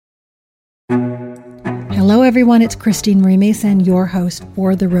Hello, everyone. It's Christine Marie Mason, your host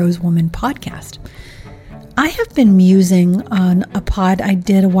for the Rose Woman podcast. I have been musing on a pod I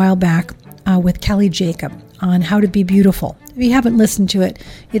did a while back with Kelly Jacob on how to be beautiful. If you haven't listened to it,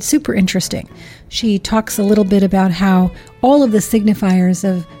 it's super interesting. She talks a little bit about how all of the signifiers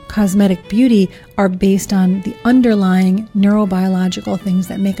of cosmetic beauty are based on the underlying neurobiological things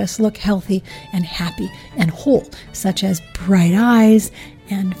that make us look healthy and happy and whole, such as bright eyes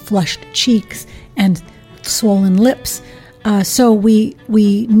and flushed cheeks and swollen lips. So we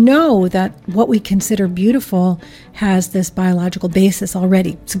know that what we consider beautiful has this biological basis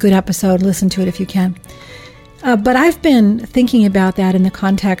already. It's a good episode. Listen to it if you can. But I've been thinking about that in the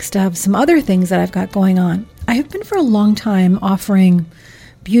context of some other things that I've got going on. I have been for a long time offering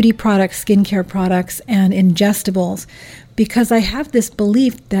beauty products, skincare products, and ingestibles because I have this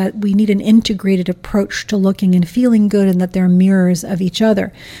belief that we need an integrated approach to looking and feeling good and that they're mirrors of each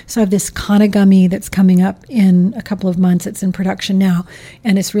other. So I have this Kana gummy that's coming up in a couple of months. It's in production now,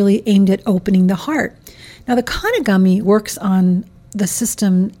 and it's really aimed at opening the heart. Now, the Kana gummy works on the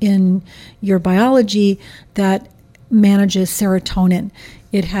system in your biology that manages serotonin.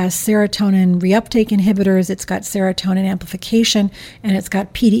 It has serotonin reuptake inhibitors, it's got serotonin amplification, and it's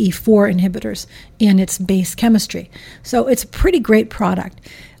got PDE4 inhibitors in its base chemistry. So it's a pretty great product.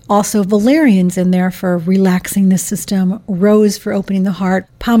 Also, valerian's in there for relaxing the system, rose for opening the heart,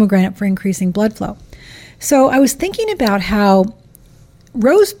 pomegranate for increasing blood flow. So I was thinking about how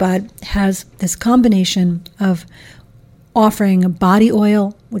Rosebud has this combination of offering a body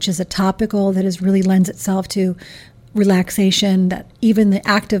oil, which is a topical that really lends itself to relaxation, that even the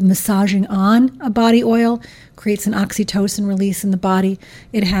act of massaging on a body oil creates an oxytocin release in the body.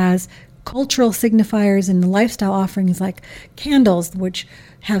 It has cultural signifiers in the lifestyle offerings like candles, which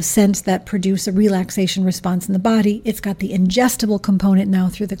have scents that produce a relaxation response in the body. It's got the ingestible component now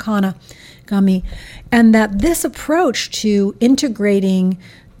through the Kana gummy. And that this approach to integrating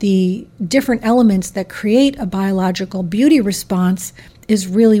the different elements that create a biological beauty response is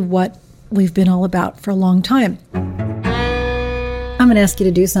really what we've been all about for a long time. I'm going to ask you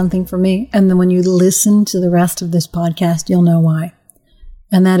to do something for me, and then when you listen to the rest of this podcast, you'll know why.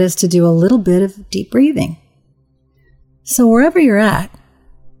 And that is to do a little bit of deep breathing. So wherever you're at,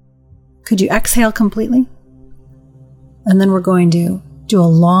 could you exhale completely? And then we're going to do a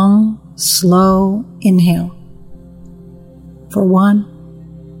long, slow inhale for 1,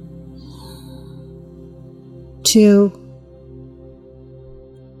 2,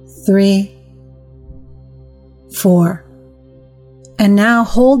 3, 4. And now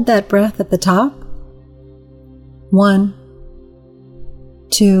hold that breath at the top. 1,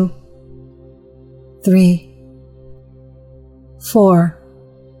 2, 3, 4,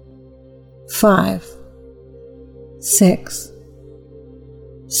 5, 6,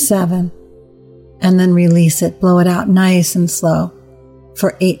 7. And then release it. Blow it out nice and slow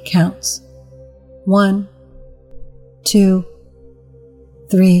for 8 counts. 1, 2,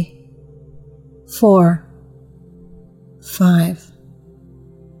 3, 4, 5,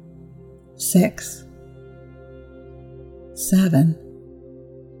 6, 7,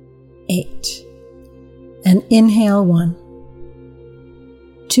 8. And inhale 1,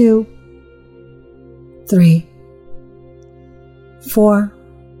 2, 3, 4.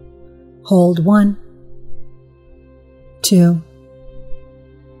 Hold 1, 2,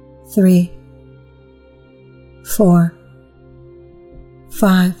 3, 4,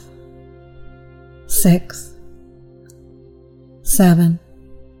 5, 6, 7.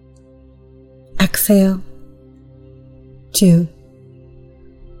 Exhale. 2,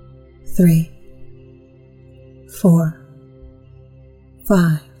 3, 4,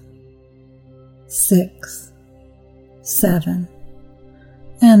 5, 6, 7.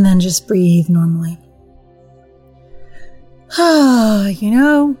 And then just breathe normally.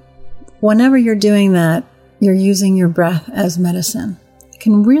 Whenever you're doing that, you're using your breath as medicine. It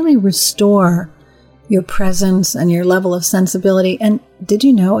can really restore your presence and your level of sensibility. And did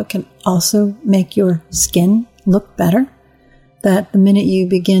you know it can also make your skin look better? That the minute you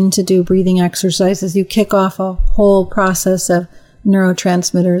begin to do breathing exercises, you kick off a whole process of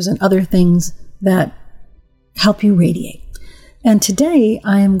neurotransmitters and other things that help you radiate. And today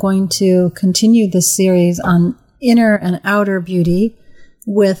I am going to continue this series on inner and outer beauty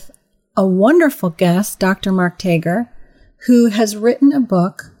with a wonderful guest, Dr. Mark Tager, who has written a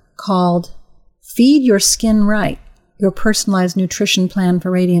book called Feed Your Skin Right, Your Personalized Nutrition Plan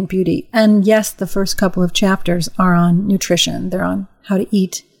for Radiant Beauty. And yes, the first couple of chapters are on nutrition. They're on how to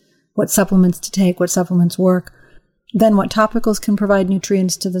eat, what supplements to take, what supplements work, then what topicals can provide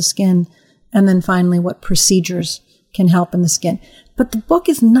nutrients to the skin, and then finally what procedures can help in the skin. But the book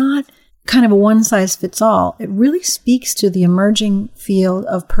is not kind of a one-size-fits-all. It really speaks to the emerging field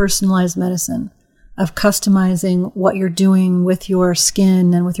of personalized medicine, of customizing what you're doing with your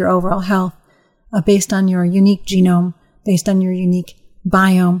skin and with your overall health based on your unique genome, based on your unique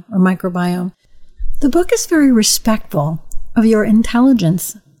biome or microbiome. The book is very respectful of your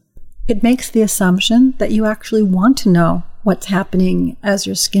intelligence. It makes the assumption that you actually want to know what's happening as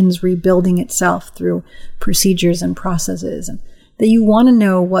your skin's rebuilding itself through procedures and processes, and that you want to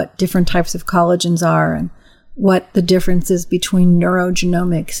know what different types of collagens are and what the difference is between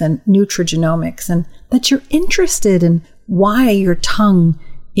neurogenomics and nutrigenomics, and that you're interested in why your tongue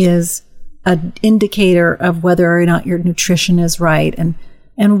is an indicator of whether or not your nutrition is right,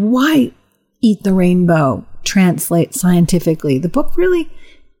 and why Eat the Rainbow translates scientifically. The book really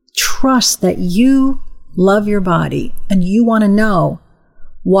trusts that you love your body and you want to know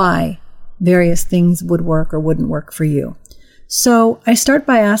why various things would work or wouldn't work for you. So I start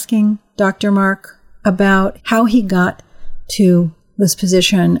by asking Dr. Mark about how he got to this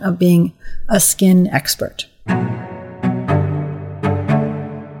position of being a skin expert.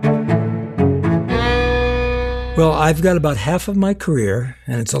 Well, I've got about half of my career,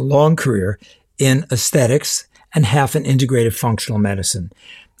 and it's a long career, in aesthetics and half in integrative functional medicine.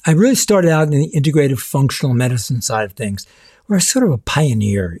 I really started out in the integrative functional medicine side of things, where I was sort of a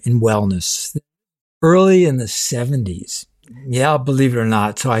pioneer in wellness. Early in the 70s, believe it or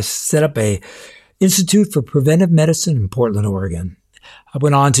not, so I set up a Institute for Preventive Medicine in Portland, Oregon. I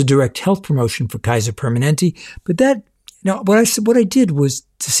went on to direct health promotion for Kaiser Permanente, but what I did was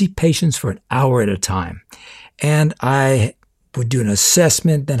to see patients for an hour at a time. And I would do an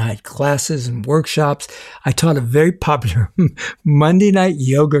assessment, then I had classes and workshops. I taught a very popular Monday night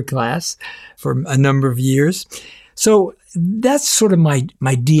yoga class for a number of years. So that's sort of my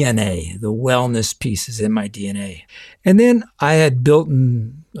DNA. The wellness piece is in my DNA. And then I had built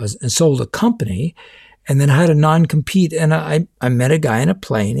and sold a company, and then I had a non-compete, and I met a guy in a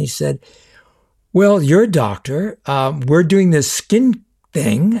plane. He said, well, you're a doctor. We're doing this skin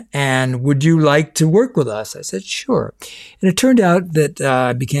thing, and would you like to work with us? I said, sure. And it turned out that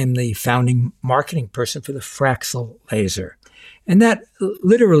I became the founding marketing person for the Fraxel laser. And that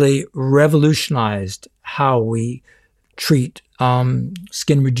literally revolutionized how we treat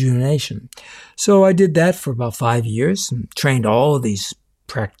skin rejuvenation. So I did that for about 5 years and trained all of these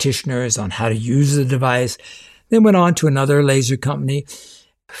practitioners on how to use the device, then went on to another laser company.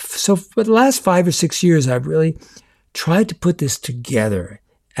 So for the last 5 or 6 years, I've really tried to put this together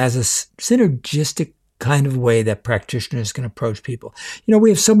as a synergistic kind of way that practitioners can approach people. We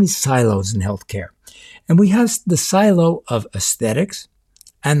have so many silos in healthcare, and we have the silo of aesthetics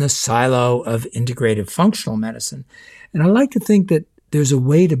and the silo of integrative functional medicine. And I like to think that there's a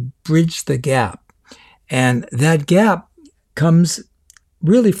way to bridge the gap. And that gap comes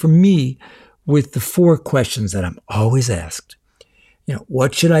really for me with the 4 questions that I'm always asked.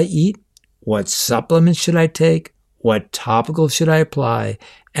 What should I eat? What supplements should I take? What topicals should I apply?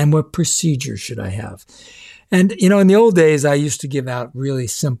 And what procedures should I have? And, in the old days, I used to give out really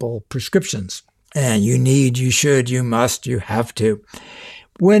simple prescriptions. And you need, you should, you must, you have to.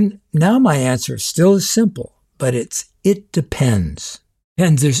 When now my answer still is simple, but it depends.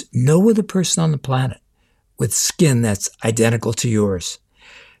 And there's no other person on the planet with skin that's identical to yours.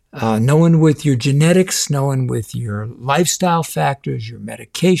 No one with your genetics, no one with your lifestyle factors, your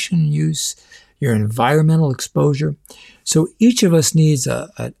medication use, your environmental exposure. So each of us needs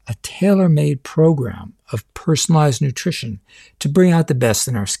a tailor-made program of personalized nutrition to bring out the best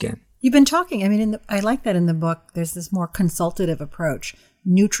in our skin. You've been talking, I like that in the book. There's this more consultative approach,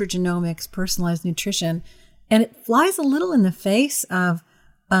 nutrigenomics, personalized nutrition, and it flies a little in the face of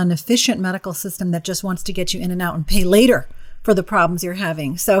an efficient medical system that just wants to get you in and out and pay later for the problems you're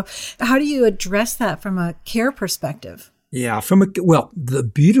having. So how do you address that from a care perspective? Yeah, the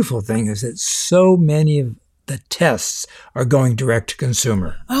beautiful thing is that so many of the tests are going direct to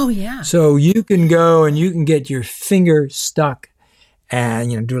consumer. Oh, yeah. So you can go and you can get your finger stuck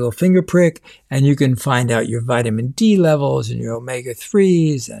and, do a little finger prick, and you can find out your vitamin D levels and your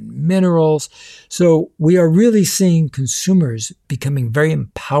omega-3s and minerals. So we are really seeing consumers becoming very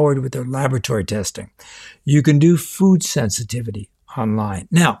empowered with their laboratory testing. You can do food sensitivity online.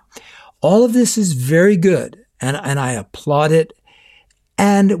 Now, all of this is very good. And I applaud it.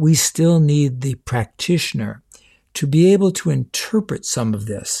 And we still need the practitioner to be able to interpret some of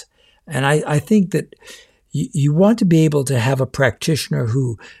this. And I think that you want to be able to have a practitioner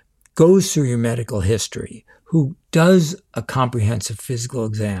who goes through your medical history, who does a comprehensive physical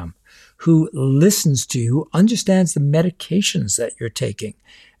exam, who listens to you, who understands the medications that you're taking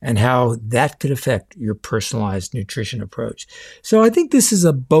and how that could affect your personalized nutrition approach. So I think this is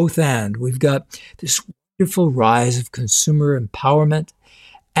a both and. We've got this wonderful rise of consumer empowerment,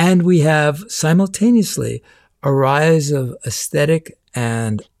 and we have simultaneously a rise of aesthetic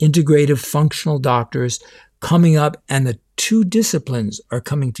and integrative functional doctors coming up, and the two disciplines are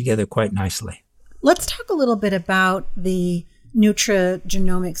coming together quite nicely. Let's talk a little bit about the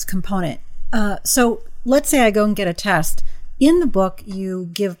nutrigenomics component. So let's say I go and get a test. In the book, you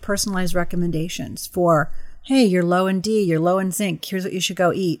give personalized recommendations for, hey, you're low in D, you're low in zinc, here's what you should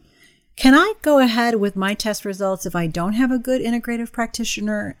go eat. Can I go ahead with my test results if I don't have a good integrative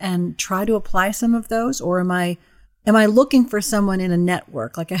practitioner and try to apply some of those? Or am I looking for someone in a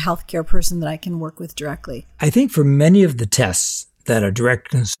network, like a healthcare person that I can work with directly? I think for many of the tests that are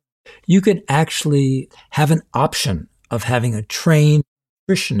direct, you can actually have an option of having a trained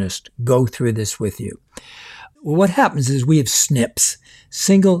nutritionist go through this with you. Well, what happens is we have SNPs,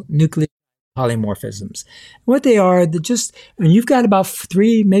 single nucleotide polymorphisms. What they are, you've got about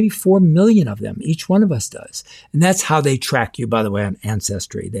 3, maybe 4 million of them. Each one of us does. And that's how they track you, by the way, on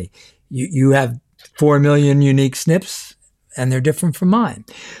Ancestry. You have 4 million unique SNPs, and they're different from mine.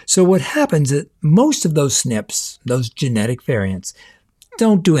 So what happens is most of those SNPs, those genetic variants,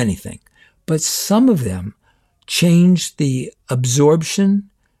 don't do anything. But some of them change the absorption,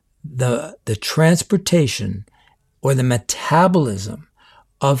 the transportation, or the metabolism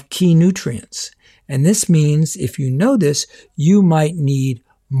of key nutrients. And this means, if you know this, you might need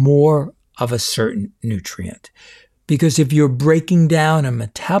more of a certain nutrient. Because if you're breaking down and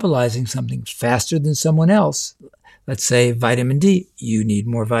metabolizing something faster than someone else, let's say vitamin D, you need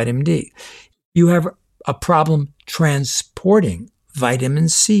more vitamin D. You have a problem transporting vitamin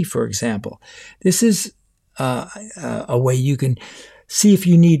C, for example. This is a way you can see if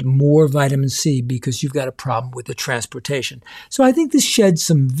you need more vitamin C because you've got a problem with the transportation. So I think this sheds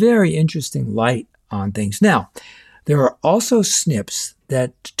some very interesting light on things. Now, there are also SNPs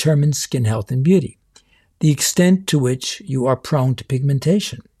that determine skin health and beauty, the extent to which you are prone to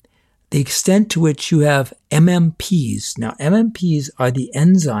pigmentation, the extent to which you have MMPs. Now, MMPs are the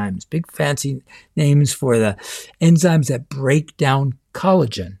enzymes, big fancy names for the enzymes that break down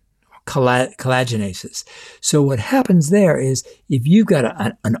collagen, collagenases. So what happens there is if you've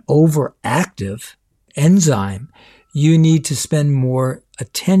got an overactive enzyme, you need to spend more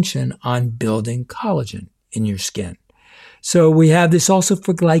attention on building collagen in your skin. So we have this also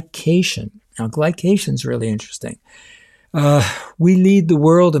for glycation. Now, glycation is really interesting. We lead the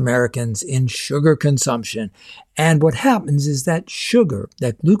world, Americans, in sugar consumption. And what happens is that sugar,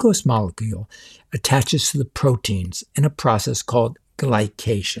 that glucose molecule, attaches to the proteins in a process called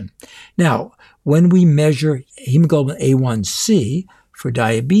glycation. Now, when we measure hemoglobin A1C for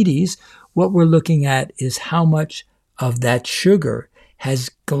diabetes, what we're looking at is how much of that sugar has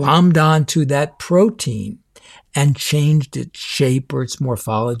glommed onto that protein and changed its shape or its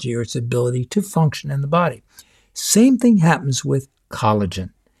morphology or its ability to function in the body. Same thing happens with collagen.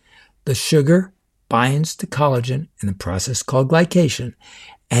 The sugar binds to collagen in the process called glycation,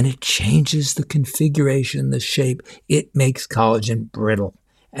 and it changes the configuration, the shape. It makes collagen brittle,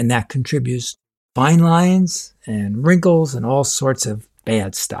 and that contributes to fine lines and wrinkles and all sorts of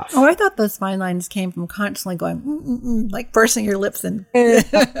bad stuff. Oh, I thought those fine lines came from constantly going, like pursing your lips and...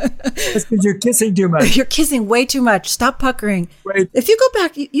 That's because you're kissing too much. You're kissing way too much. Stop puckering. Right. If you go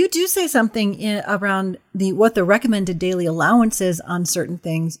back, you do say something around what the recommended daily allowance is on certain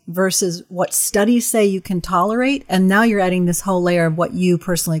things versus what studies say you can tolerate. And now you're adding this whole layer of what you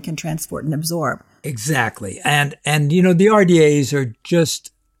personally can transport and absorb. Exactly. And the RDAs are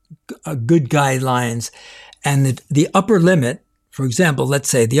just good guidelines. And the upper limit, for example, let's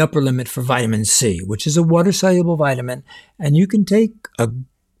say the upper limit for vitamin C, which is a water-soluble vitamin, and you can take a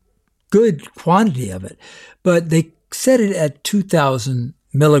good quantity of it, but they set it at 2,000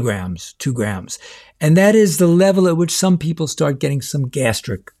 milligrams, 2 grams. And that is the level at which some people start getting some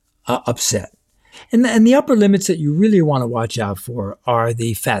gastric upset. And the upper limits that you really want to watch out for are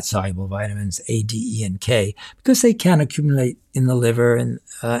the fat-soluble vitamins A, D, E, and K, because they can accumulate in the liver,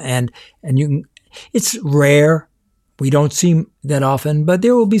 and you can, it's rare. We don't see that often, but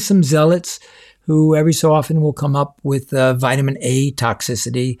there will be some zealots who every so often will come up with vitamin A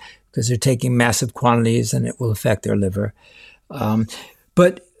toxicity because they're taking massive quantities and it will affect their liver.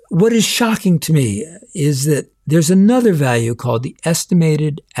 But what is shocking to me is that there's another value called the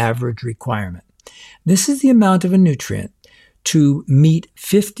estimated average requirement. This is the amount of a nutrient to meet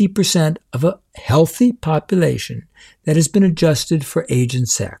 50% of a healthy population that has been adjusted for age and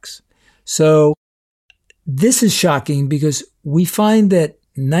sex. So this is shocking because we find that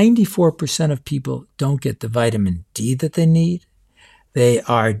 94% of people don't get the vitamin D that they need. They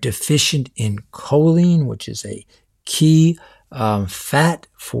are deficient in choline, which is a key fat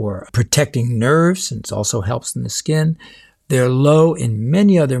for protecting nerves, and it also helps in the skin. They're low in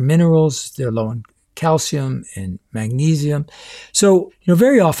many other minerals. They're low in calcium and magnesium. So,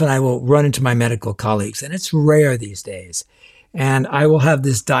 very often I will run into my medical colleagues, and it's rare these days. And I will have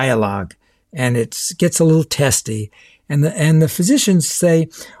this dialogue, and it gets a little testy. And the physicians say,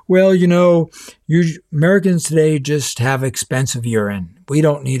 well, you Americans today just have expensive urine. We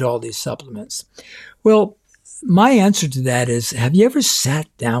don't need all these supplements. Well, my answer to that is, have you ever sat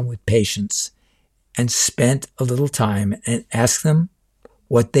down with patients and spent a little time and asked them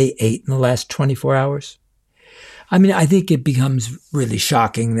what they ate in the last 24 hours? I mean, I think it becomes really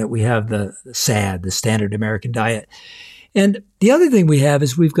shocking that we have the standard American diet. And the other thing we have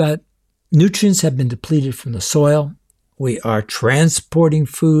is we've got nutrients have been depleted from the soil. We are transporting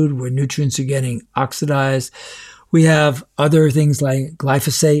food where nutrients are getting oxidized. We have other things like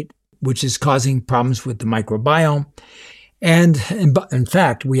glyphosate, which is causing problems with the microbiome. And in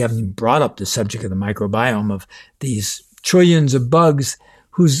fact, we haven't even brought up the subject of the microbiome of these trillions of bugs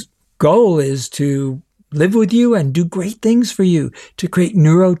whose goal is to live with you and do great things for you, to create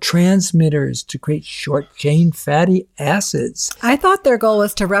neurotransmitters, to create short-chain fatty acids. I thought their goal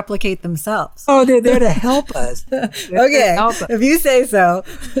was to replicate themselves. Oh, they're there to help us. Okay, if you say so.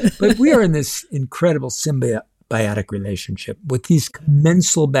 But we are in this incredible symbiotic relationship with these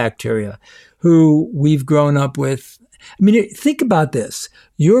commensal bacteria who we've grown up with. I mean, think about this.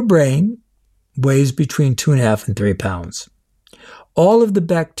 Your brain weighs between 2.5 and 3 pounds. All of the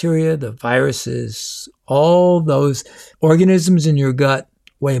bacteria, the viruses, all those organisms in your gut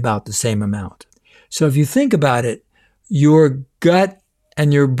weigh about the same amount. So if you think about it, your gut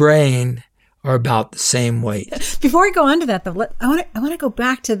and your brain are about the same weight. Before we go on to that, though, I want to go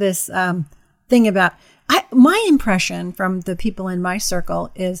back to this thing about my impression from the people in my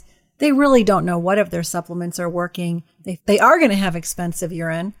circle is they really don't know what of their supplements are working. They are going to have expensive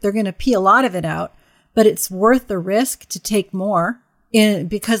urine. They're going to pee a lot of it out. But it's worth the risk to take more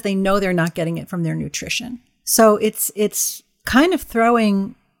because they know they're not getting it from their nutrition. So it's kind of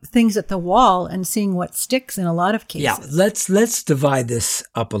throwing things at the wall and seeing what sticks in a lot of cases. Yeah, let's divide this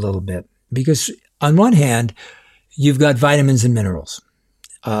up a little bit, because on one hand, you've got vitamins and minerals.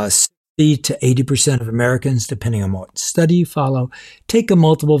 60 to 80% of Americans, depending on what study you follow, take a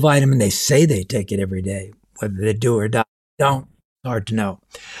multiple vitamin. They say they take it every day. Whether they do or don't, hard to know.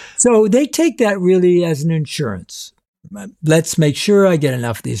 So they take that really as an insurance. Let's make sure I get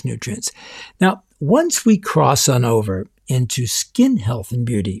enough of these nutrients. Now, once we cross on over into skin health and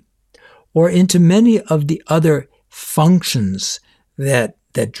beauty, or into many of the other functions that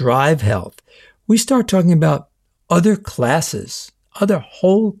drive health, we start talking about other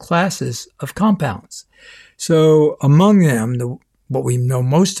whole classes of compounds. So among them, what we know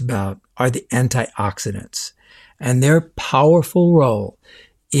most about are the antioxidants and their powerful role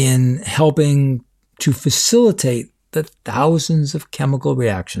in helping to facilitate the thousands of chemical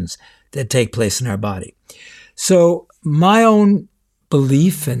reactions that take place in our body. So my own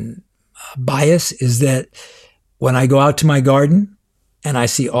belief and bias is that when I go out to my garden and I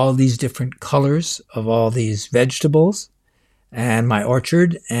see all these different colors of all these vegetables and my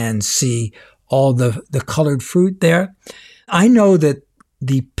orchard and see all the colored fruit there, I know that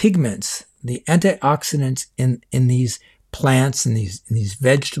the pigments, the antioxidants in these plants and these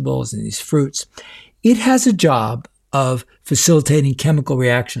vegetables and these fruits, it has a job of facilitating chemical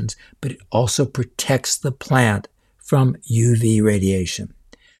reactions, but it also protects the plant from UV radiation.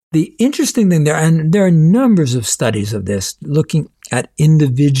 The interesting thing there are numbers of studies of this looking at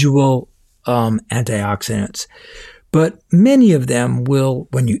individual antioxidants, but many of them will,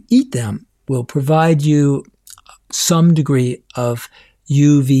 when you eat them, will provide you some degree of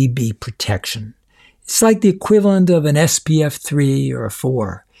UVB protection. It's like the equivalent of an SPF 3 or a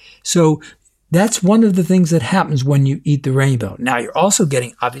 4. So that's one of the things that happens when you eat the rainbow. Now, you're also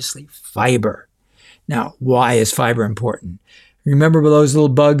getting, obviously, fiber. Now, why is fiber important? Remember those little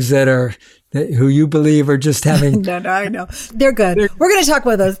bugs who you believe are just having... No, I know. They're good. We're going to talk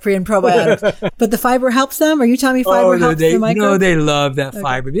about those pre and probiotics. But the fiber helps them? Are you telling me fiber helps the microbes? No, they love that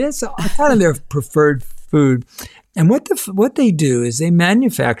fiber. It's kind of their preferred food. And what they do is they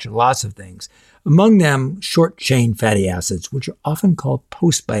manufacture lots of things. Among them, short-chain fatty acids, which are often called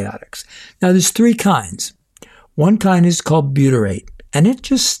postbiotics. Now, there's 3 kinds. One kind is called butyrate, and it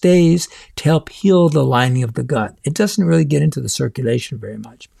just stays to help heal the lining of the gut. It doesn't really get into the circulation very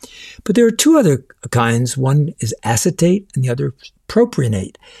much. But there are 2 other kinds. One is acetate, and the other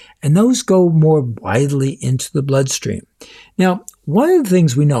propionate, and those go more widely into the bloodstream. Now, one of the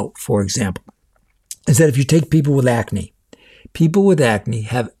things we know, for example, is that if you take people with acne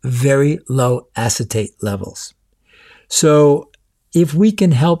have very low acetate levels. So if we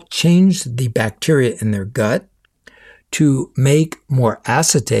can help change the bacteria in their gut to make more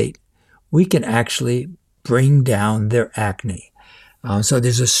acetate, we can actually bring down their acne. So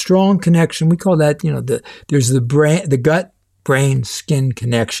there's a strong connection. We call that, there's the gut, brain, skin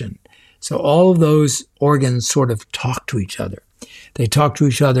connection. So all of those organs sort of talk to each other. They talk to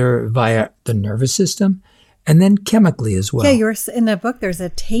each other via the nervous system and then chemically as well. Yeah, in the book, there's a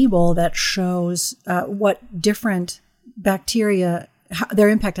table that shows what different bacteria, their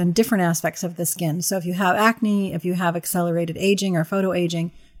impact on different aspects of the skin. So if you have acne, if you have accelerated aging or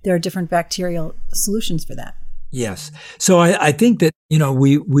photoaging, there are different bacterial solutions for that. Yes. So I think that,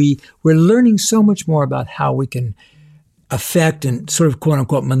 we're learning so much more about how we can affect and sort of quote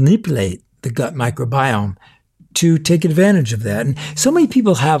unquote manipulate the gut microbiome to take advantage of that. And so many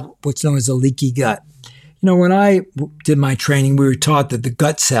people have what's known as a leaky gut. When I did my training, we were taught that the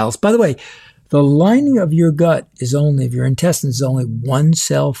gut cells, by the way, the lining of your gut of your intestines is only one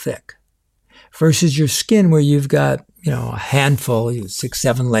cell thick versus your skin where you've got, a handful, 6,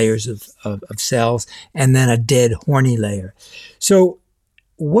 7 layers of cells and then a dead horny layer. So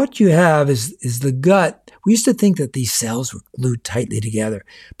what you have is the gut. We used to think that these cells were glued tightly together,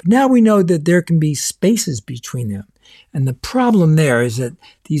 but now we know that there can be spaces between them. And the problem there is that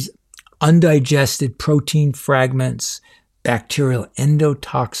these undigested protein fragments, bacterial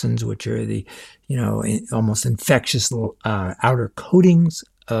endotoxins, which are the, almost infectious little outer coatings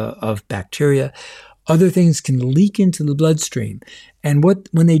of bacteria, other things can leak into the bloodstream. And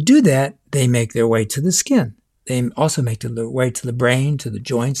when they do that, they make their way to the skin. They also make their way to the brain, to the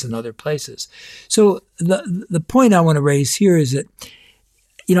joints, and other places. So the point I want to raise here is that,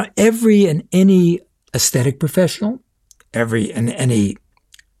 every and any aesthetic professional, any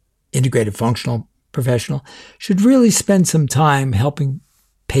integrated functional professional should really spend some time helping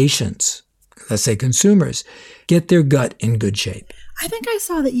patients, let's say consumers, get their gut in good shape. I think I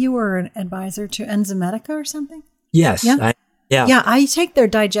saw that you were an advisor to Enzymedica or something. Yes. Yeah. Yeah, I take their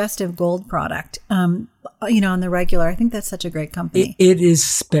Digestive Gold product, on the regular. I think that's such a great company. It is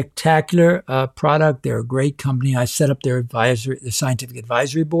spectacular product. They're a great company. I set up their scientific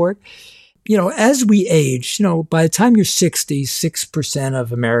advisory board. As we age, by the time you're 60, 6%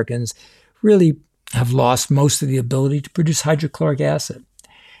 of Americans really have lost most of the ability to produce hydrochloric acid.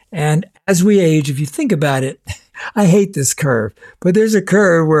 And as we age, if you think about it, I hate this curve, but there's a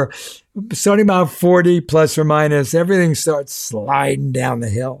curve where starting about 40 plus or minus, everything starts sliding down the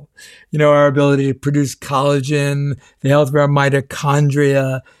hill. Our ability to produce collagen, the health of our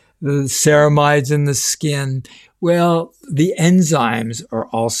mitochondria, the ceramides in the skin. Well, the enzymes are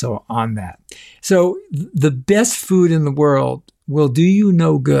also on that. So the best food in the world will do you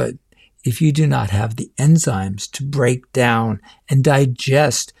no good if you do not have the enzymes to break down and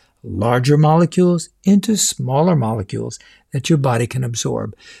digest larger molecules into smaller molecules that your body can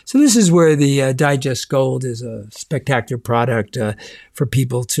absorb. So this is where the Digest Gold is a spectacular product for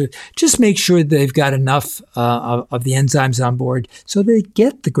people to just make sure they've got enough of the enzymes on board so they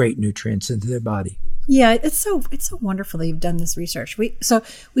get the great nutrients into their body. Yeah, it's so wonderful that you've done this research.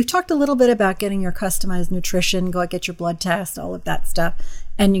 We've talked a little bit about getting your customized nutrition, go get your blood test, all of that stuff,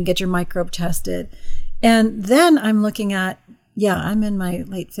 and you can get your microbe tested. And then I'm looking at, I'm in my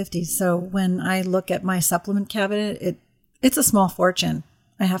late 50s. So when I look at my supplement cabinet, it's a small fortune,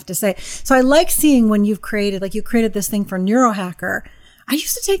 I have to say. So I like seeing when you created this thing for Neurohacker. I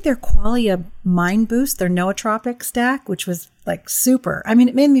used to take their Qualia Mind Boost, their nootropic stack, which was like super. I mean,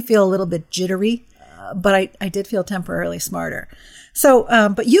 it made me feel a little bit jittery, but I did feel temporarily smarter. So,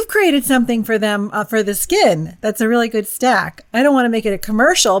 but you've created something for them, for the skin. That's a really good stack. I don't want to make it a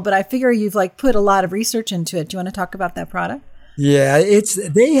commercial, but I figure you've put a lot of research into it. Do you want to talk about that product? Yeah,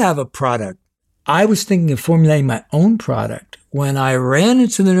 they have a product. I was thinking of formulating my own product when I ran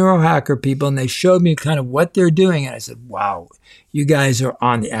into the Neurohacker people and they showed me kind of what they're doing. And I said, wow, you guys are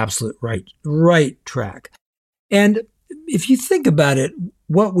on the absolute right track. And if you think about it,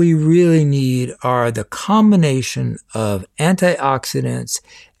 what we really need are the combination of antioxidants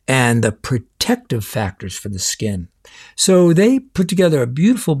and the protective factors for the skin. So they put together a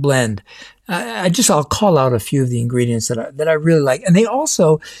beautiful blend. I'll call out a few of the ingredients that I really like. And they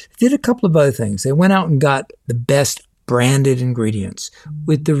also did a couple of other things. They went out and got the best branded ingredients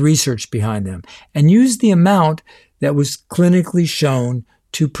with the research behind them and used the amount that was clinically shown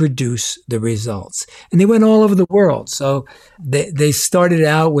to produce the results. And they went all over the world. So they started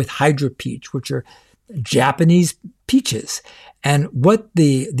out with Hydra Peach, which are Japanese peaches. And what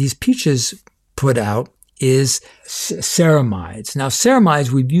these peaches put out is ceramides. Now,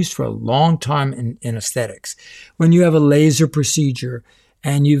 ceramides we've used for a long time in aesthetics. When you have a laser procedure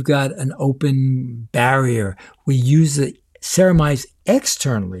and you've got an open barrier, we use the ceramides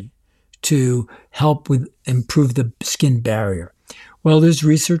externally to help with improve the skin barrier. Well, there's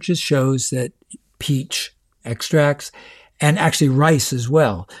research that shows that peach extracts and actually rice as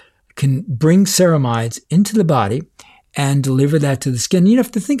well can bring ceramides into the body and deliver that to the skin. You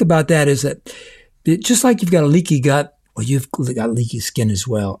have to think about that is that just like you've got a leaky gut, well, you've got leaky skin as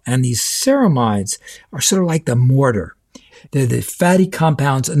well. And these ceramides are sort of like the mortar. They're the fatty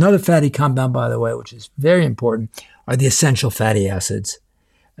compounds. Another fatty compound, by the way, which is very important, are the essential fatty acids.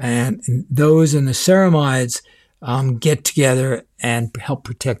 And those and the ceramides get together and help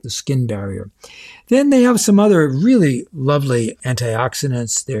protect the skin barrier. Then they have some other really lovely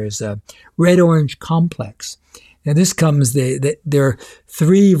antioxidants. There's a red-orange complex. Now this comes, there are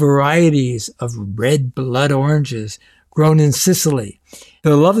 3 varieties of red blood oranges grown in Sicily.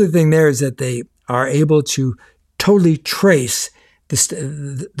 The lovely thing there is that they are able to totally trace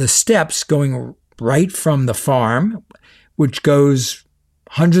the steps going right from the farm, which goes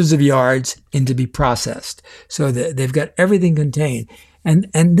hundreds of yards in to be processed. So they've got everything contained. And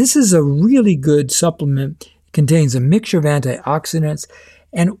this is a really good supplement. It contains a mixture of antioxidants.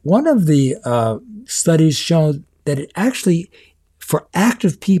 And one of the studies showed that it actually, for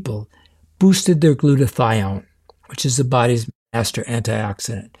active people, boosted their glutathione, which is the body's master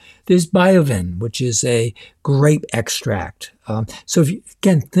antioxidant. There's biovin, which is a grape extract. So if you,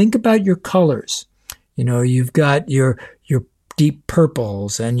 again, think about your colors. You know, you've got your deep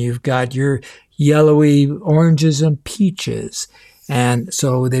purples and you've got your yellowy oranges and peaches. And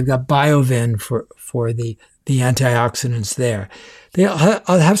so they've got biovin for the antioxidants there. They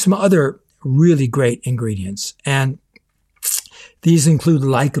have some other really great ingredients. And these include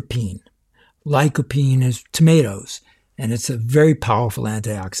lycopene. Lycopene is tomatoes, and it's a very powerful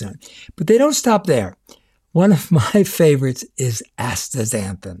antioxidant. But they don't stop there. One of my favorites is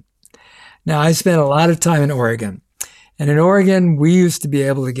astaxanthin. Now, I spent a lot of time in Oregon. And in Oregon, we used to be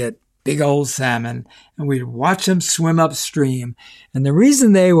able to get big old salmon, and we'd watch them swim upstream. And the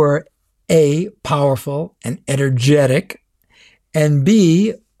reason they were A, powerful and energetic, and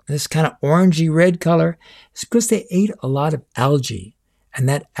B, this kind of orangey red color, is because they ate a lot of algae, and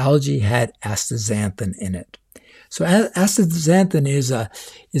that algae had astaxanthin in it. So astaxanthin is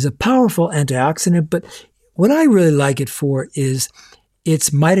a powerful antioxidant, but what I really like it for is its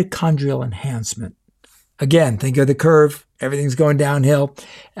mitochondrial enhancement. Again, think of the curve. Everything's going downhill.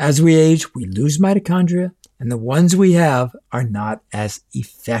 As we age, we lose mitochondria, and the ones we have are not as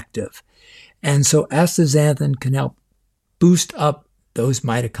effective. And so astaxanthin can help boost up those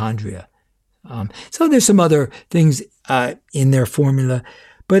mitochondria. So there's some other things in their formula,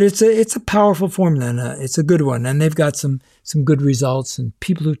 but it's a powerful formula, and it's a good one. And they've got some good results, and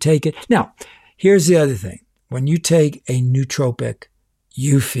people who take it. Now, here's the other thing. When you take a nootropic,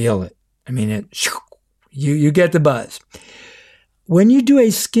 you feel it. I mean, you get the buzz. When you do a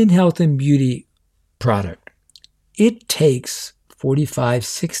skin health and beauty product, it takes 45,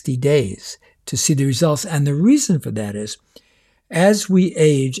 60 days to see the results. And the reason for that is, as we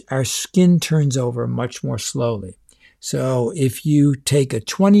age, our skin turns over much more slowly. So if you take a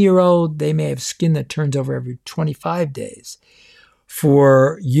 20-year-old, they may have skin that turns over every 25 days.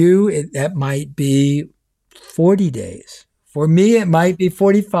 For you, that might be 40 days. For me, it might be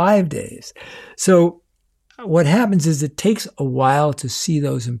 45 days. So what happens is it takes a while to see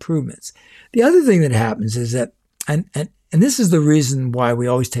those improvements. The other thing that happens is that, and this is the reason why we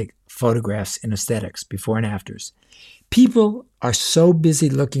always take photographs in aesthetics, before and afters. People are so busy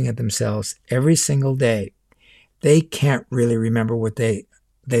looking at themselves every single day, they can't really remember what they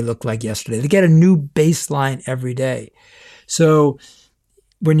looked like yesterday. They get a new baseline every day. So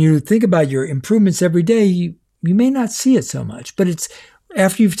when you think about your improvements every day, you may not see it so much. But it's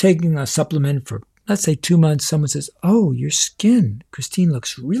after you've taken a supplement for, let's say, 2 months, someone says, "Oh, your skin, Christine,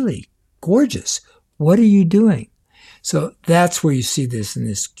 looks really gorgeous. What are you doing?" So that's where you see this in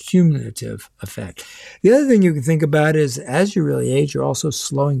this cumulative effect. The other thing you can think about is as you really age, you're also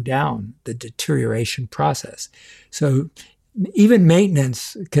slowing down the deterioration process. So even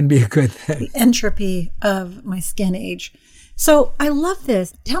maintenance can be a good thing. The entropy of my skin age. So I love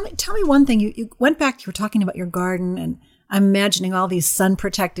this. Tell me one thing. You went back, you were talking about your garden, and I'm imagining all these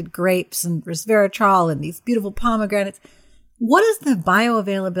sun-protected grapes and resveratrol and these beautiful pomegranates. What is the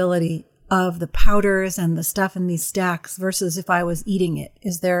bioavailability of the powders and the stuff in these stacks versus if I was eating it?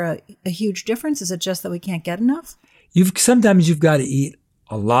 Is there a huge difference? Is it just that we can't get enough? Sometimes you've got to eat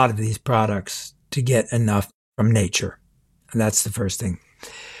a lot of these products to get enough from nature. And that's the first thing.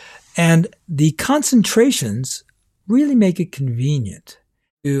 And the concentrations really make it convenient.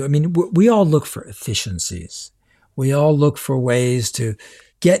 I mean, we all look for efficiencies. We all look for ways to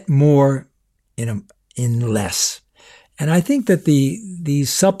get more in less. And I think that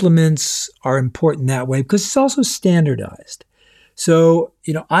these supplements are important that way because it's also standardized. So,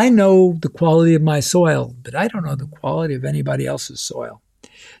 I know the quality of my soil, but I don't know the quality of anybody else's soil.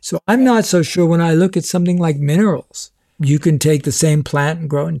 So I'm not so sure when I look at something like minerals. You can take the same plant and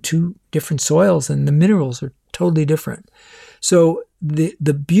grow in 2 different soils, and the minerals are totally different. So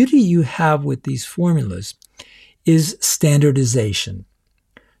the beauty you have with these formulas is standardization.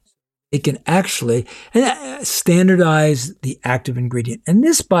 It can actually standardize the active ingredient. And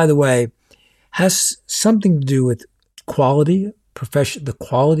this, by the way, has something to do with quality. The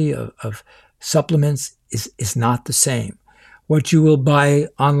quality of supplements is not the same. What you will buy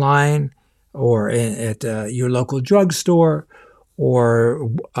online or at your local drugstore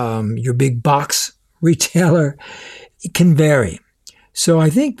or your big box retailer, it can vary. So I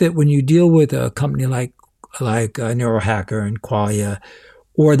think that when you deal with a company like Neurohacker and Qualia,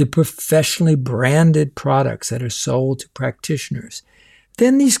 or the professionally branded products that are sold to practitioners,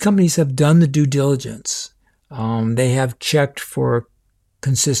 then these companies have done the due diligence. They have checked for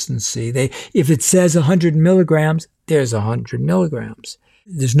consistency. If it says 100 milligrams, there's 100 milligrams.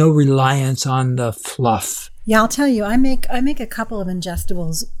 There's no reliance on the fluff. Yeah, I'll tell you, I make a couple of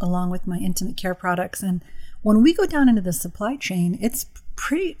ingestibles along with my intimate care products. And when we go down into the supply chain, it's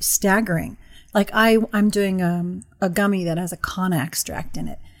pretty staggering. Like I'm doing a gummy that has a kanna extract in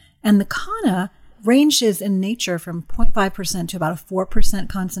it. And the kanna ranges in nature from 0.5% to about a 4%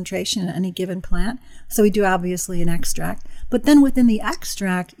 concentration in any given plant. So we do obviously an extract. But then within the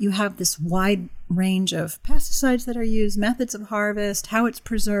extract, you have this wide range of pesticides that are used, methods of harvest, how it's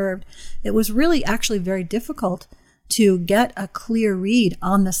preserved. It was really actually very difficult to get a clear read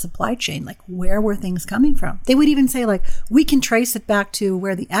on the supply chain, like where were things coming from? They would even say like, we can trace it back to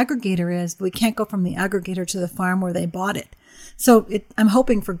where the aggregator is, but we can't go from the aggregator to the farm where they bought it. So I'm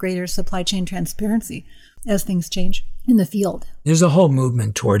hoping for greater supply chain transparency as things change in the field. There's a whole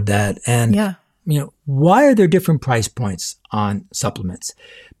movement toward that. And, why are there different price points on supplements?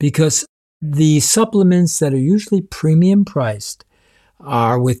 Because the supplements that are usually premium priced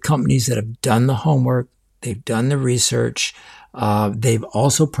are with companies that have done the homework, they've done the research, they've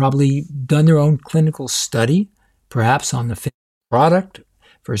also probably done their own clinical study, perhaps on the finished product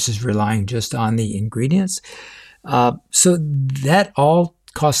versus relying just on the ingredients. So that all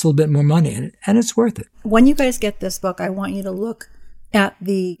costs a little bit more money, and it's worth it. When you guys get this book, I want you to look at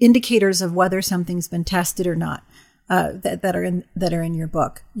the indicators of whether something's been tested or not. That are in your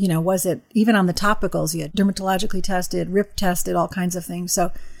book. Was it even on the topicals? You had dermatologically tested, RIP tested, all kinds of things.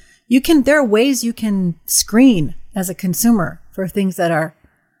 So there are ways you can screen as a consumer for things that are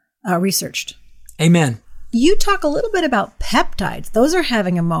researched. Amen. You talk a little bit about peptides. Those are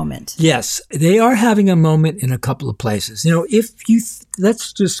having a moment. Yes, they are having a moment in a couple of places.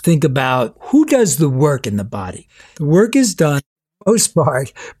 Let's just think about who does the work in the body. The work is done, for the most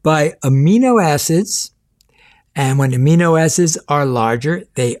part, by amino acids. And when amino acids are larger,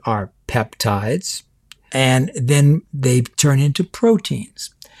 they are peptides. And then they turn into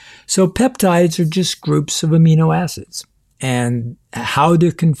proteins. So peptides are just groups of amino acids. And how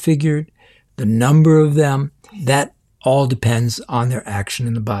they're configured, the number of them, that all depends on their action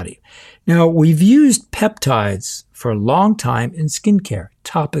in the body. Now, we've used peptides for a long time in skincare,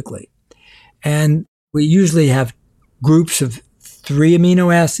 topically. And we usually have groups of 3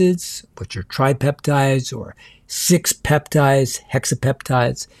 amino acids, which are tripeptides, or 6 peptides,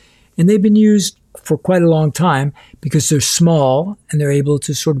 hexapeptides. And they've been used for quite a long time because they're small and they're able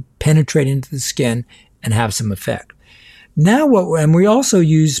to sort of penetrate into the skin and have some effect. Now, and we also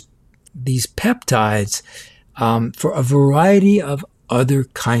use these peptides for a variety of other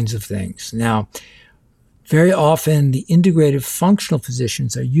kinds of things. Now, very often the integrative functional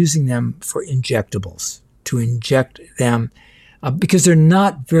physicians are using them for injectables, to inject them because they're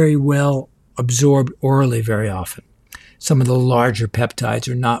not very well absorbed orally very often. Some of the larger peptides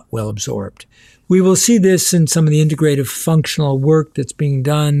are not well absorbed. We will see this in some of the integrative functional work that's being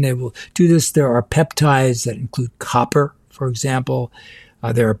done. They will do this. There are peptides that include copper, for example.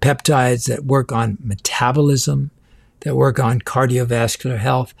 There are peptides that work on metabolism, that work on cardiovascular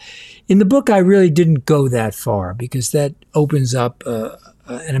health. In the book, I really didn't go that far because that opens up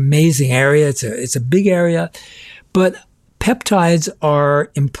an amazing area. It's a big area, but peptides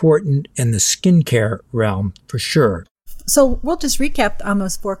are important in the skincare realm for sure. So we'll just recap on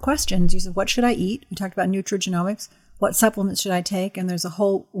those 4 questions. You said, what should I eat? We talked about nutrigenomics. What supplements should I take? And there's a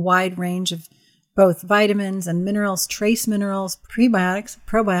whole wide range of both vitamins and minerals, trace minerals, prebiotics,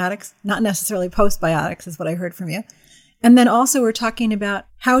 probiotics, not necessarily postbiotics is what I heard from you. And then also we're talking about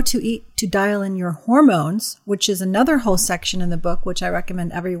how to eat to dial in your hormones, which is another whole section in the book, which I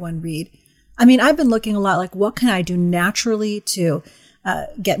recommend everyone read. I mean, I've been looking a lot like, what can I do naturally to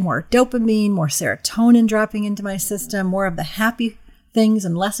get more dopamine, more serotonin dropping into my system, more of the happy things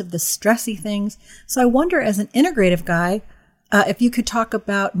and less of the stressy things. So I wonder, as an integrative guy, if you could talk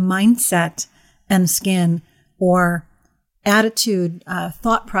about mindset and skin, or attitude,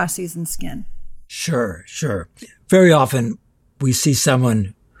 thought processes and skin. Sure. Very often we see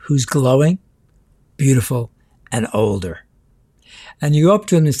someone who's glowing, beautiful, and older. And you go up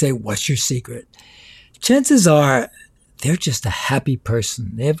to them and say, what's your secret? Chances are they're just a happy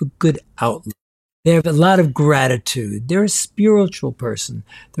person. They have a good outlook. They have a lot of gratitude. They're a spiritual person.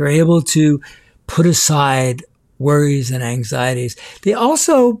 They're able to put aside worries and anxieties. They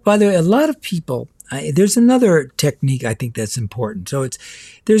also, by the way, a lot of people, there's another technique I think that's important. So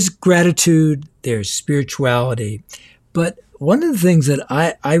there's gratitude, there's spirituality. But one of the things that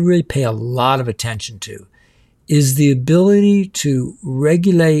I really pay a lot of attention to is the ability to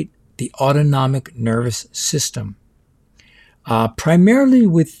regulate the autonomic nervous system. Primarily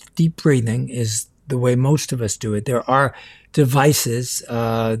with deep breathing is the way most of us do it. There are devices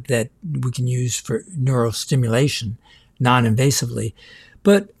that we can use for neurostimulation non-invasively.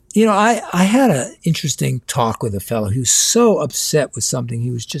 But, I had an interesting talk with a fellow who's so upset with something. He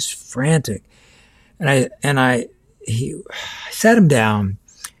was just frantic. And I sat him down.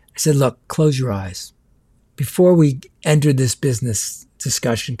 I said, look, close your eyes. Before we entered this business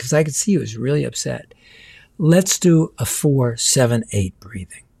discussion, because I could see he was really upset, let's do a 4-7-8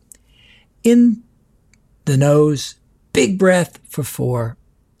 breathing. In the nose, big breath for 4,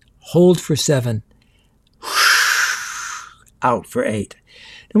 hold for 7, out for 8.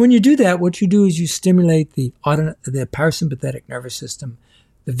 And when you do that, what you do is you stimulate the parasympathetic nervous system,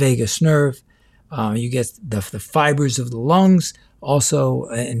 the vagus nerve. You get the fibers of the lungs also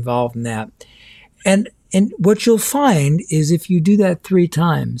involved in that. And what you'll find is if you do that 3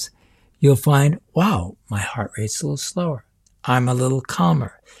 times, you'll find, wow, my heart rate's a little slower. I'm a little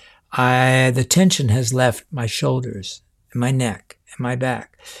calmer. The tension has left my shoulders and my neck and my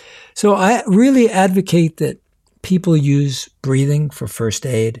back. So I really advocate that people use breathing for first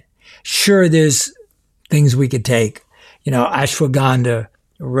aid. Sure, there's things we could take, ashwagandha,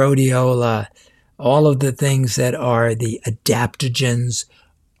 rhodiola, all of the things that are the adaptogens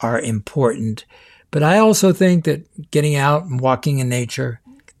are important. But I also think that getting out and walking in nature,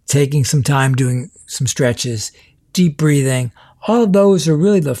 taking some time doing some stretches, deep breathing, all of those are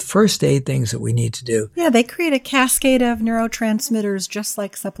really the first aid things that we need to do. Yeah, they create a cascade of neurotransmitters just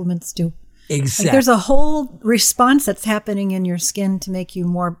like supplements do. Exactly. Like there's a whole response that's happening in your skin to make you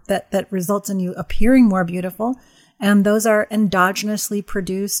more, that results in you appearing more beautiful. And those are endogenously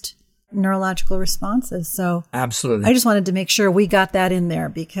produced neurological responses. So absolutely. I just wanted to make sure we got that in there,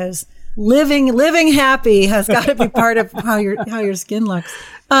 because living happy has got to be part of how your skin looks.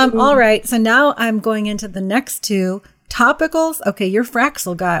 All right. So now I'm going into the next 2 topicals. Okay. You're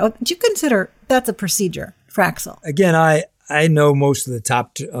Fraxel guy. Oh, do you consider that's a procedure, Fraxel? Again, I know most of the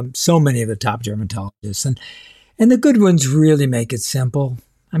top, so many of the top dermatologists, and the good ones really make it simple.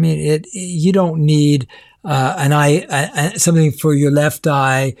 I mean, you don't need an eye, something for your left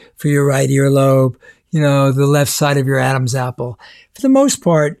eye, for your right earlobe, the left side of your Adam's apple. For the most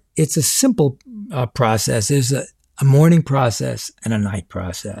part, it's a simple process. There's a morning process and a night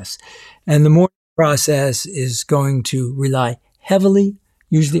process. And the morning process is going to rely heavily,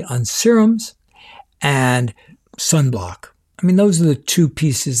 usually on serums and sunblock. I mean, those are the 2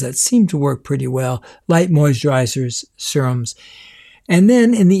 pieces that seem to work pretty well. Light moisturizers, serums. And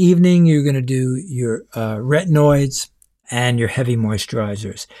then in the evening, you're going to do your retinoids and your heavy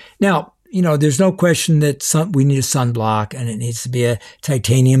moisturizers. Now, there's no question that we need a sunblock, and it needs to be a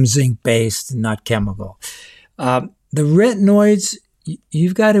titanium zinc based, not chemical. The retinoids,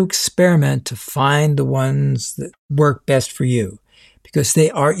 you've got to experiment to find the ones that work best for you, because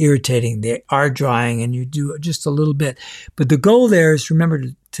they are irritating, they are drying, and you do just a little bit. But the goal there is, remember,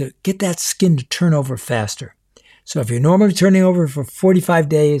 to get that skin to turn over faster. So if you're normally turning over for 45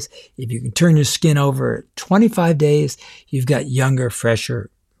 days, if you can turn your skin over 25 days, you've got younger, fresher,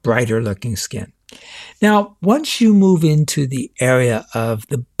 brighter looking skin. Now, once you move into the area of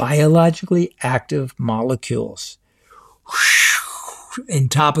the biologically active molecules in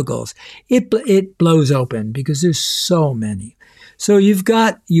topicals, it blows open because there's so many. So you've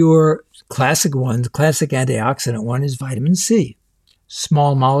got your classic ones. Classic antioxidant one is vitamin C.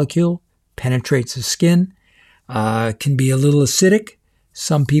 Small molecule, penetrates the skin, can be a little acidic,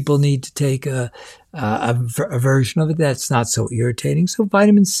 Some people need to take a version of it that's not so irritating. So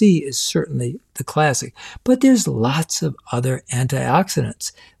vitamin C is certainly the classic. But there's lots of other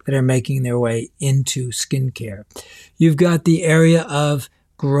antioxidants that are making their way into skincare. You've got the area of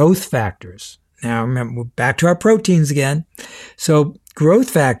growth factors. Now, remember, we're back to our proteins again. So growth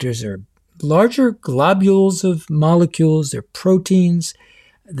factors are larger globules of molecules. They're proteins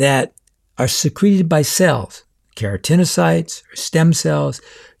that are secreted by cells, keratinocytes or stem cells.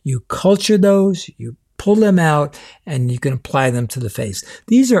 You culture those, you pull them out, and you can apply them to the face.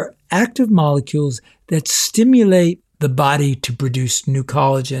 These are active molecules that stimulate the body to produce new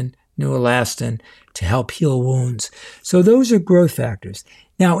collagen, new elastin, to help heal wounds. So those are growth factors.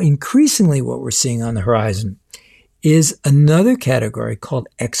 Now, increasingly what we're seeing on the horizon is another category called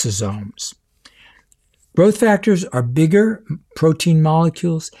exosomes. Growth factors are bigger protein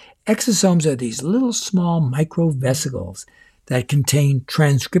molecules. Exosomes are these little small microvesicles that contain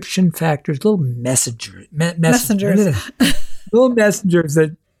transcription factors, little messengers. Little messengers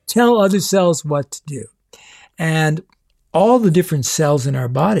that tell other cells what to do. And all the different cells in our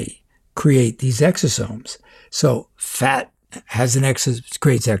body create these exosomes. So fat has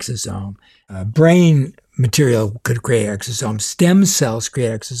creates exosome. Brain material could create exosomes. Stem cells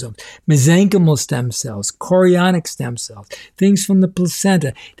create exosomes. Mesenchymal stem cells, chorionic stem cells, things from the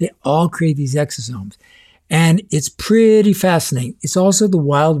placenta, they all create these exosomes. And it's pretty fascinating. It's also the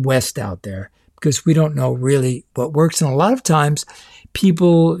Wild West out there because we don't know really what works. And a lot of times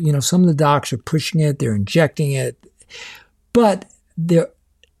people, some of the docs are pushing it, they're injecting it. But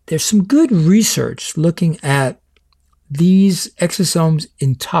there's some good research looking at these exosomes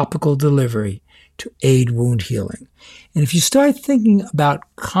in topical delivery to aid wound healing. And if you start thinking about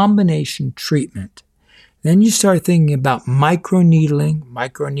combination treatment, then you start thinking about microneedling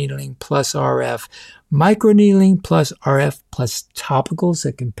plus RF, microneedling plus RF plus topicals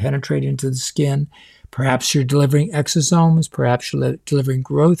that can penetrate into the skin. Perhaps you're delivering exosomes, perhaps you're delivering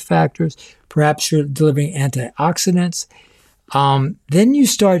growth factors, perhaps you're delivering antioxidants. Then you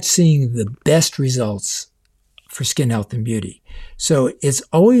start seeing the best results for skin health and beauty. So it's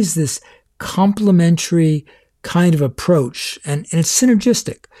always this complementary kind of approach, and it's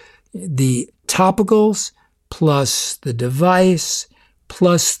synergistic. The topicals plus the device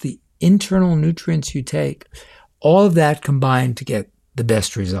plus the internal nutrients you take, all of that combined to get the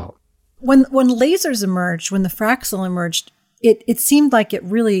best result. When lasers emerged, when the Fraxel emerged, it seemed like it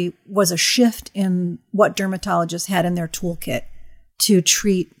really was a shift in what dermatologists had in their toolkit to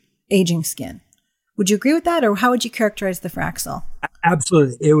treat aging skin. Would you agree with that, or how would you characterize the Fraxel?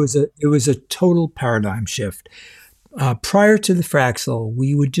 Absolutely. It was a total paradigm shift. Prior to the Fraxel,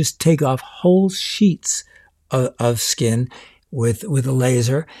 we would just take off whole sheets of skin with a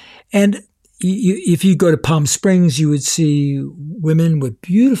laser. And if you go to Palm Springs, you would see women with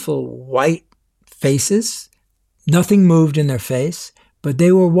beautiful white faces. Nothing moved in their face, but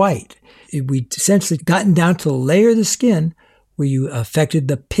they were white. We'd essentially gotten down to the layer of the skin where you affected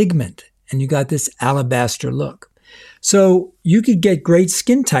the pigment, and you got this alabaster look. So you could get great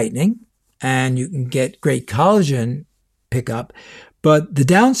skin tightening, and you can get great collagen pickup, but the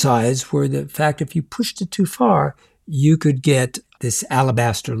downsides were the fact if you pushed it too far, you could get this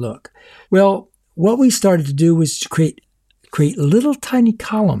alabaster look. Well, what we started to do was to create little tiny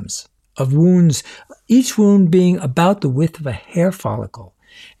columns of wounds, each wound being about the width of a hair follicle.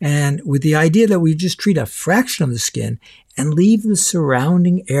 And with the idea that we just treat a fraction of the skin and leave the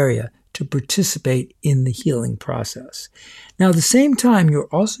surrounding area to participate in the healing process. Now, at the same time, you're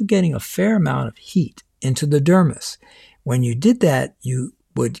also getting a fair amount of heat into the dermis. When you did that, you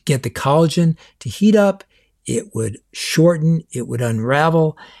would get the collagen to heat up, it would shorten, it would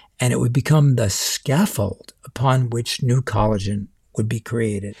unravel, and it would become the scaffold upon which new collagen would be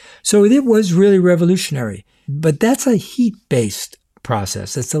created. So it was really revolutionary. But that's a heat-based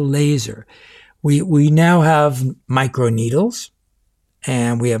process. It's a laser. We now have microneedles,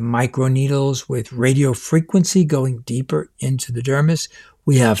 and we have microneedles with radio frequency going deeper into the dermis.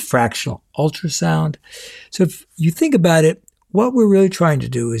 We have fractional ultrasound. So if you think about it, what we're really trying to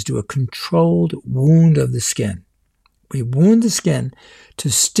do is do a controlled wound of the skin. We wound the skin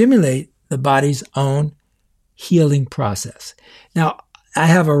to stimulate the body's own healing process. Now, I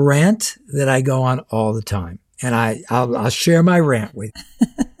have a rant that I go on all the time, and I'll share my rant with you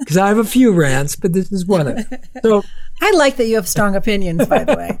because I have a few rants, but this is one of them. So I like that you have strong opinions, by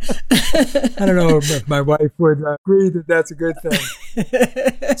the way. I don't know if my wife would agree that that's a good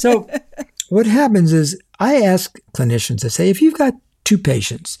thing. So what happens is I ask clinicians, I say, if you've got two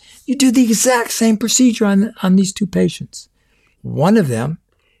patients, you do the exact same procedure on these two patients. One of them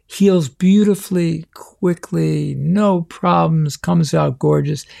heals beautifully, quickly, no problems, comes out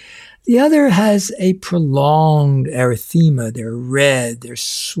gorgeous. The other has a prolonged erythema. They're red, they're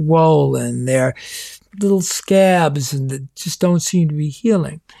swollen, they're little scabs and that just don't seem to be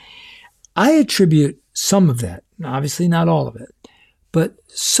healing. I attribute some of that, obviously not all of it, but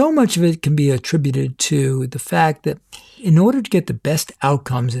so much of it can be attributed to the fact that in order to get the best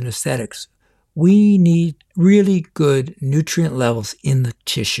outcomes in aesthetics, we need really good nutrient levels in the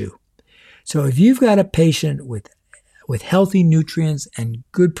tissue. So if you've got a patient with healthy nutrients and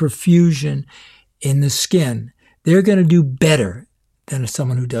good perfusion in the skin, they're going to do better than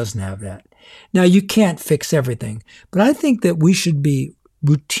someone who doesn't have that. Now, you can't fix everything, but I think that we should be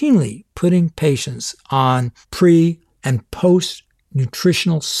routinely putting patients on pre and post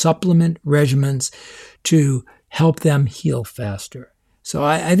nutritional supplement regimens to help them heal faster. So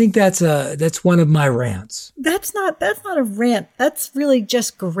I think that's one of my rants. That's not a rant. That's really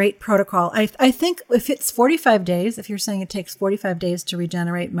just great protocol. I think if it's 45 days, if you're saying it takes 45 days to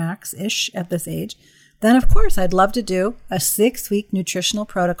regenerate max-ish at this age, then of course I'd love to do a 6-week nutritional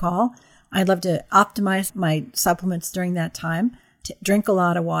protocol. I'd love to optimize my supplements during that time, to drink a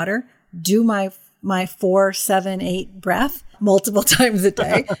lot of water, do my 4, 7, 8 breath multiple times a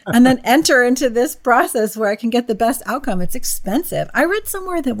day, and then enter into this process where I can get the best outcome. It's expensive. I read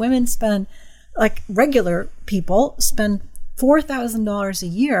somewhere that women spend, like regular people, spend $4,000 a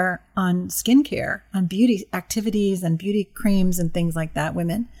year on skincare, on beauty activities and beauty creams and things like that,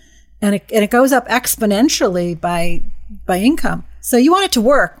 women. And it goes up exponentially by income. So you want it to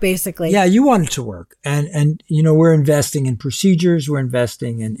work, basically. Yeah, you want it to work. And we're investing in procedures, we're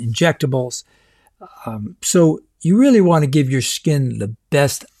investing in injectables. So you really want to give your skin the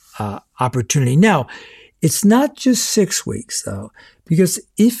best opportunity. Now, it's not just 6 weeks, though, because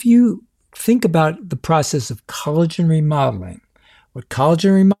if you think about the process of collagen remodeling, what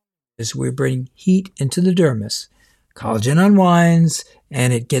collagen remodeling is, we bring heat into the dermis, collagen unwinds,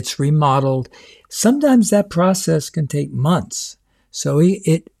 and it gets remodeled. Sometimes that process can take months. So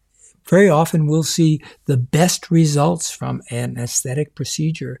it very often we'll see the best results from an aesthetic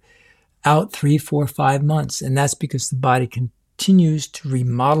procedure out 3, 4, 5 months. And that's because the body continues to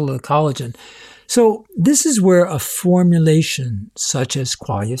remodel the collagen. So this is where a formulation such as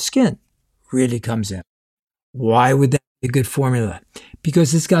Qualia Skin really comes in. Why would that be a good formula?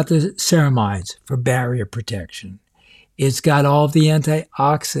 Because it's got the ceramides for barrier protection. It's got all the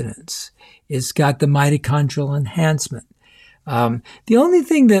antioxidants. It's got the mitochondrial enhancement. The only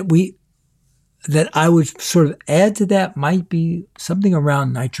thing that I would sort of add to that might be something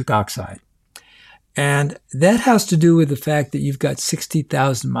around nitric oxide. And that has to do with the fact that you've got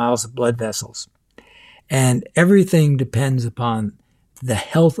 60,000 miles of blood vessels. And everything depends upon the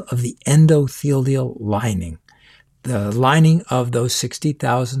health of the endothelial lining, the lining of those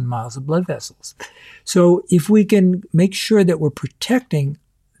 60,000 miles of blood vessels. So if we can make sure that we're protecting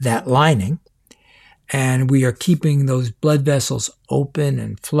that lining and we are keeping those blood vessels open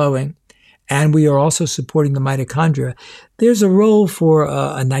and flowing, and we are also supporting the mitochondria, there's a role for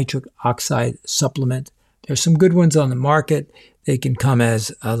a nitric oxide supplement. There's some good ones on the market. They can come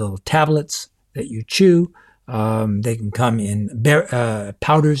as little tablets that you chew. They can come in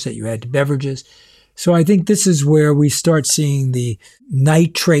powders that you add to beverages. So I think this is where we start seeing the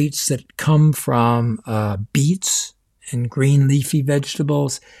nitrates that come from beets and green leafy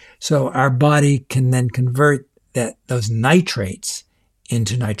vegetables. So our body can then convert those nitrates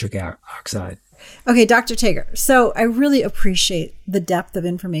into nitric oxide. Okay, Dr. Tager. So I really appreciate the depth of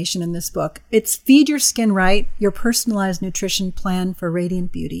information in this book. It's Feed Your Skin Right, your personalized nutrition plan for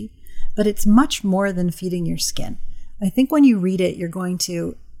radiant beauty. But it's much more than feeding your skin. I think when you read it, you're going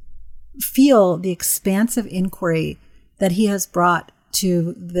to feel the expansive inquiry that he has brought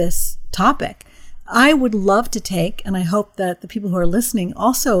to this topic. I would love to take, and I hope that the people who are listening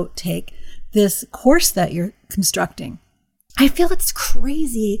also take, this course that you're constructing. I feel it's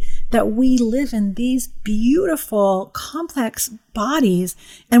crazy that we live in these beautiful, complex bodies,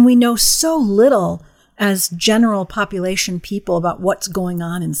 and we know so little as general population people about what's going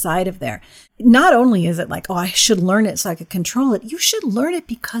on inside of there. Not only is it like, oh, I should learn it so I could control it. You should learn it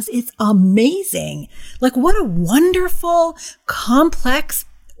because it's amazing. Like, what a wonderful, complex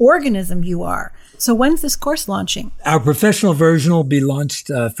organism you are. So when's this course launching? Our professional version will be launched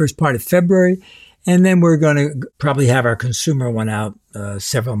first part of February. And then we're going to probably have our consumer one out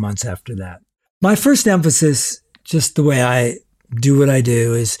several months after that. My first emphasis, just the way I do what I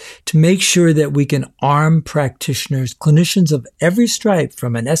do, is to make sure that we can arm practitioners, clinicians of every stripe,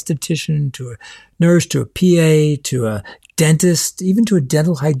 from an esthetician to a nurse to a PA to a dentist, even to a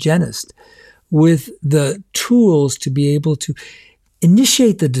dental hygienist, with the tools to be able to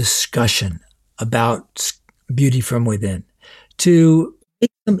initiate the discussion about beauty from within, to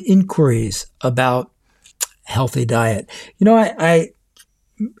make some inquiries about healthy diet. I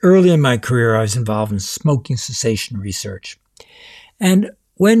early in my career, I was involved in smoking cessation research. And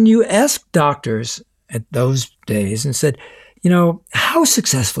when you ask doctors at those days and said, how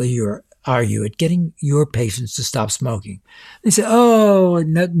successful are you at getting your patients to stop smoking? They say, oh, it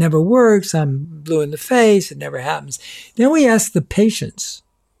never works. I'm blue in the face. It never happens. Then we asked the patients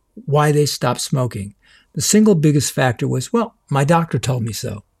why they stopped smoking. The single biggest factor was, well, my doctor told me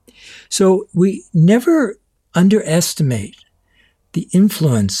so. So we never underestimate the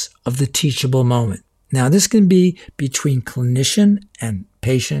influence of the teachable moment. Now, this can be between clinician and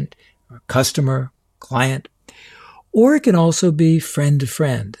patient, or customer, client, or it can also be friend to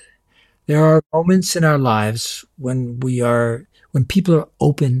friend. There are moments in our lives when people are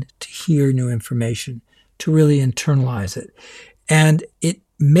open to hear new information, to really internalize it. And it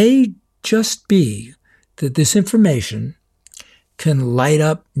may just be that this information can light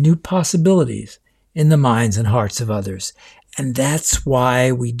up new possibilities in the minds and hearts of others. And that's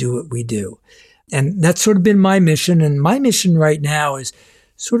why we do what we do. And that's sort of been my mission. And my mission right now is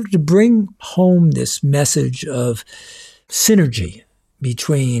sort of to bring home this message of synergy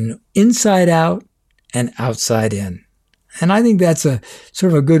between inside out and outside in. And I think that's a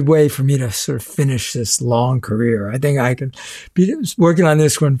sort of a good way for me to sort of finish this long career. I think I can be working on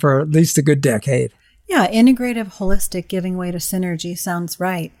this one for at least a good decade. Yeah, integrative, holistic, giving way to synergy sounds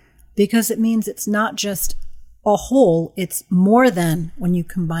right, because it means it's not just a whole, it's more than when you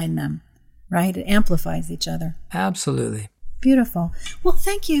combine them, right? It amplifies each other. Absolutely. Beautiful. Well,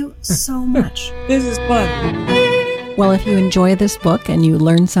 thank you so much. This is fun. Well, if you enjoy this book and you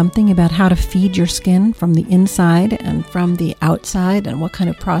learn something about how to feed your skin from the inside and from the outside and what kind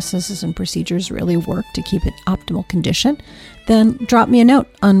of processes and procedures really work to keep it optimal condition, then drop me a note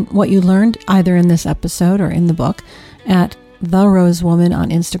on what you learned either in this episode or in the book at The Rose Woman on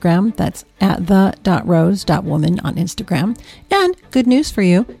Instagram. That's at the.rose.woman on Instagram. And good news for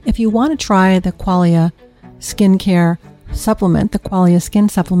you, if you want to try the Qualia skincare supplement, the Qualia skin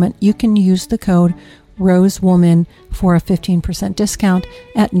supplement, you can use the code ROSEWOMAN for a 15% discount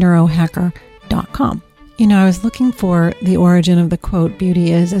at neurohacker.com. I was looking for the origin of the quote,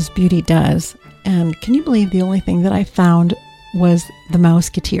 beauty is as beauty does. And can you believe the only thing that I found was the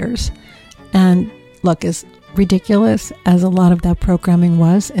Mouseketeers? And look, as ridiculous as a lot of that programming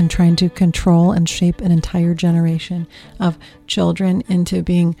was in trying to control and shape an entire generation of children into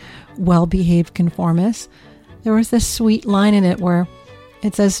being well-behaved conformists, there was this sweet line in it where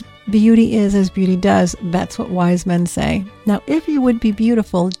it says, beauty is as beauty does. That's what wise men say. Now, if you would be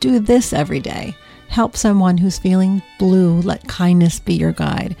beautiful, do this every day. Help someone who's feeling blue. Let kindness be your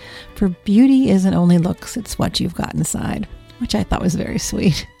guide. For beauty isn't only looks, it's what you've got inside, which I thought was very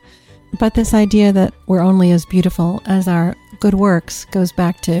sweet. But this idea that we're only as beautiful as our good works goes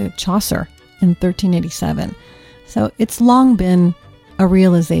back to Chaucer in 1387. So it's long been a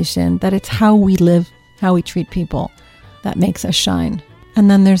realization that it's how we live, how we treat people that makes us shine. And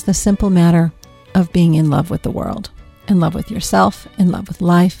then there's the simple matter of being in love with the world, in love with yourself, in love with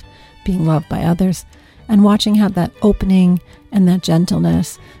life, being loved by others, and watching how that opening and that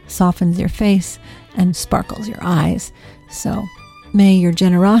gentleness softens your face and sparkles your eyes. So may your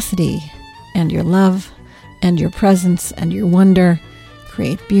generosity and your love and your presence and your wonder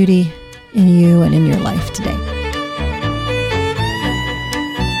create beauty in you and in your life today.